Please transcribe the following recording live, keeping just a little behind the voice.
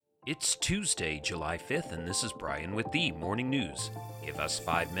It's Tuesday, July 5th, and this is Brian with the Morning News. Give us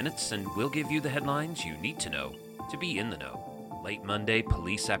 5 minutes and we'll give you the headlines you need to know to be in the know. Late Monday,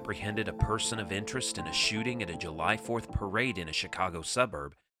 police apprehended a person of interest in a shooting at a July 4th parade in a Chicago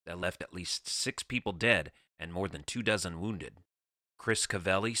suburb that left at least 6 people dead and more than 24 wounded. Chris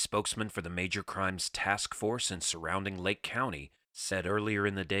Cavelli, spokesman for the Major Crimes Task Force in surrounding Lake County, said earlier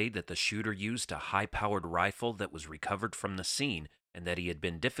in the day that the shooter used a high-powered rifle that was recovered from the scene and that he had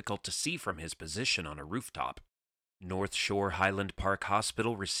been difficult to see from his position on a rooftop. North Shore Highland Park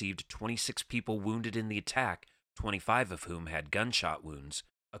Hospital received 26 people wounded in the attack, 25 of whom had gunshot wounds,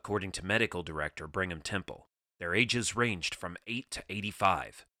 according to medical director Brigham Temple. Their ages ranged from 8 to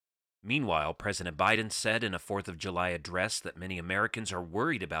 85. Meanwhile, President Biden said in a 4th of July address that many Americans are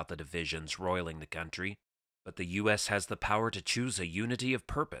worried about the divisions roiling the country, but the U.S. has the power to choose a unity of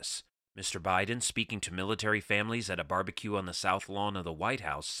purpose. Mr. Biden, speaking to military families at a barbecue on the South Lawn of the White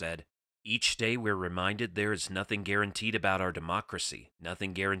House, said, "Each day we're reminded there is nothing guaranteed about our democracy,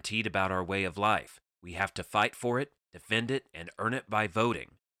 nothing guaranteed about our way of life. We have to fight for it, defend it, and earn it by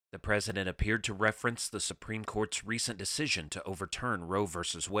voting." The president appeared to reference the Supreme Court's recent decision to overturn Roe v.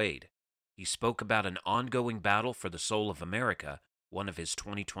 Wade. He spoke about an ongoing battle for the soul of America, one of his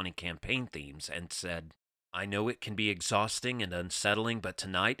 2020 campaign themes, and said, "I know it can be exhausting and unsettling, but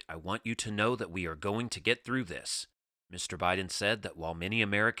tonight I want you to know that we are going to get through this." Mr. Biden said that while many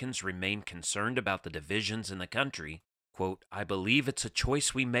Americans remain concerned about the divisions in the country, quote, "I believe it's a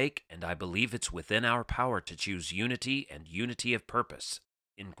choice we make, and I believe it's within our power to choose unity and unity of purpose,"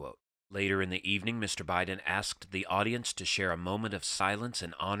 end quote. Later in the evening, Mr. Biden asked the audience to share a moment of silence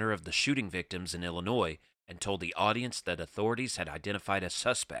in honor of the shooting victims in Illinois and told the audience that authorities had identified a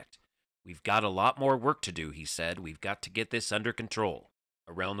suspect. "We've got a lot more work to do," he said. "We've got to get this under control."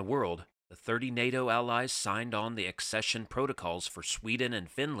 Around the world, the 30 NATO allies signed on the accession protocols for Sweden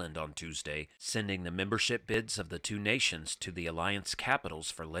and Finland on Tuesday, sending the membership bids of the two nations to the alliance capitals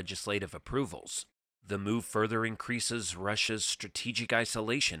for legislative approvals. The move further increases Russia's strategic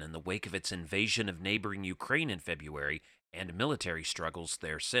isolation in the wake of its invasion of neighboring Ukraine in February and military struggles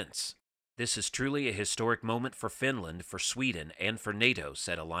there since. "This is truly a historic moment for Finland, for Sweden, and for NATO,"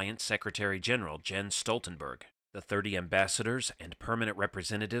 said Alliance Secretary General Jens Stoltenberg. The 30 ambassadors and permanent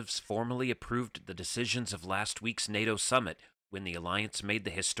representatives formally approved the decisions of last week's NATO summit when the alliance made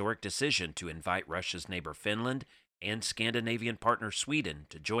the historic decision to invite Russia's neighbor Finland and Scandinavian partner Sweden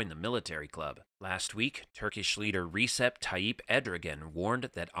to join the military club. Last week, Turkish leader Recep Tayyip Erdogan warned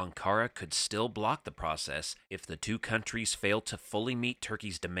that Ankara could still block the process if the two countries fail to fully meet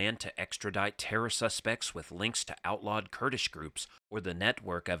Turkey's demand to extradite terror suspects with links to outlawed Kurdish groups or the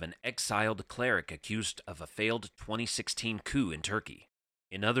network of an exiled cleric accused of a failed 2016 coup in Turkey.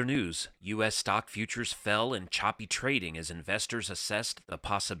 In other news, U.S. stock futures fell in choppy trading as investors assessed the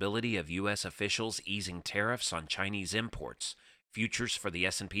possibility of U.S. officials easing tariffs on Chinese imports. Futures for the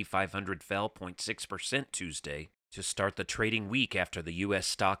S&P 500 fell 0.6% Tuesday to start the trading week after the U.S.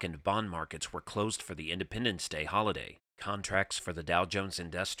 stock and bond markets were closed for the Independence Day holiday. Contracts for the Dow Jones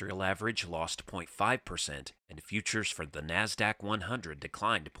Industrial Average lost 0.5%, and futures for the NASDAQ 100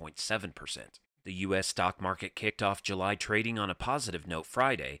 declined 0.7%. The U.S. stock market kicked off July trading on a positive note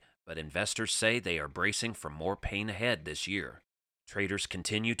Friday, but investors say they are bracing for more pain ahead this year. Traders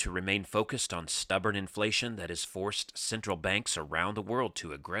continue to remain focused on stubborn inflation that has forced central banks around the world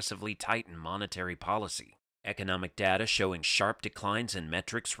to aggressively tighten monetary policy. Economic data showing sharp declines in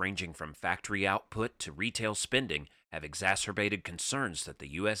metrics ranging from factory output to retail spending have exacerbated concerns that the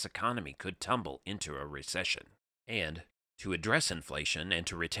U.S. economy could tumble into a recession. And to address inflation and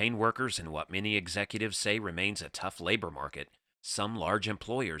to retain workers in what many executives say remains a tough labor market, some large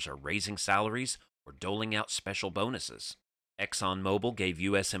employers are raising salaries or doling out special bonuses. ExxonMobil gave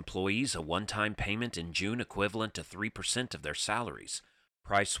U.S. employees a one-time payment in June equivalent to 3% of their salaries.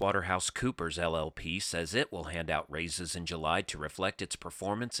 PricewaterhouseCoopers LLP says it will hand out raises in July to reflect its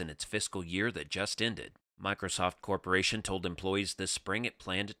performance in its fiscal year that just ended. Microsoft Corporation told employees this spring it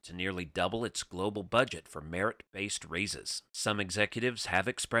planned to nearly double its global budget for merit-based raises. Some executives have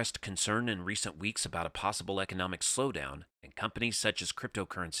expressed concern in recent weeks about a possible economic slowdown, and companies such as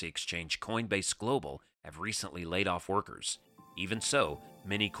cryptocurrency exchange Coinbase Global have recently laid off workers. Even so,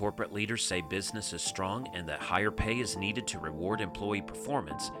 many corporate leaders say business is strong and that higher pay is needed to reward employee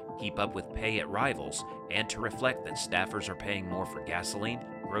performance, keep up with pay at rivals, and to reflect that staffers are paying more for gasoline,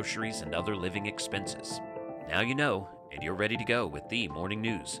 groceries, and other living expenses. Now you know, and you're ready to go with the morning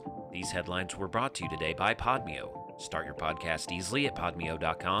news. These headlines were brought to you today by Podmeo. Start your podcast easily at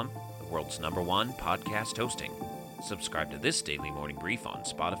podmeo.com, the world's #1 podcast hosting. Subscribe to this daily morning brief on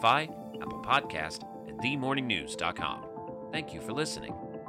Spotify, Apple Podcast, and themorningnews.com. Thank you for listening.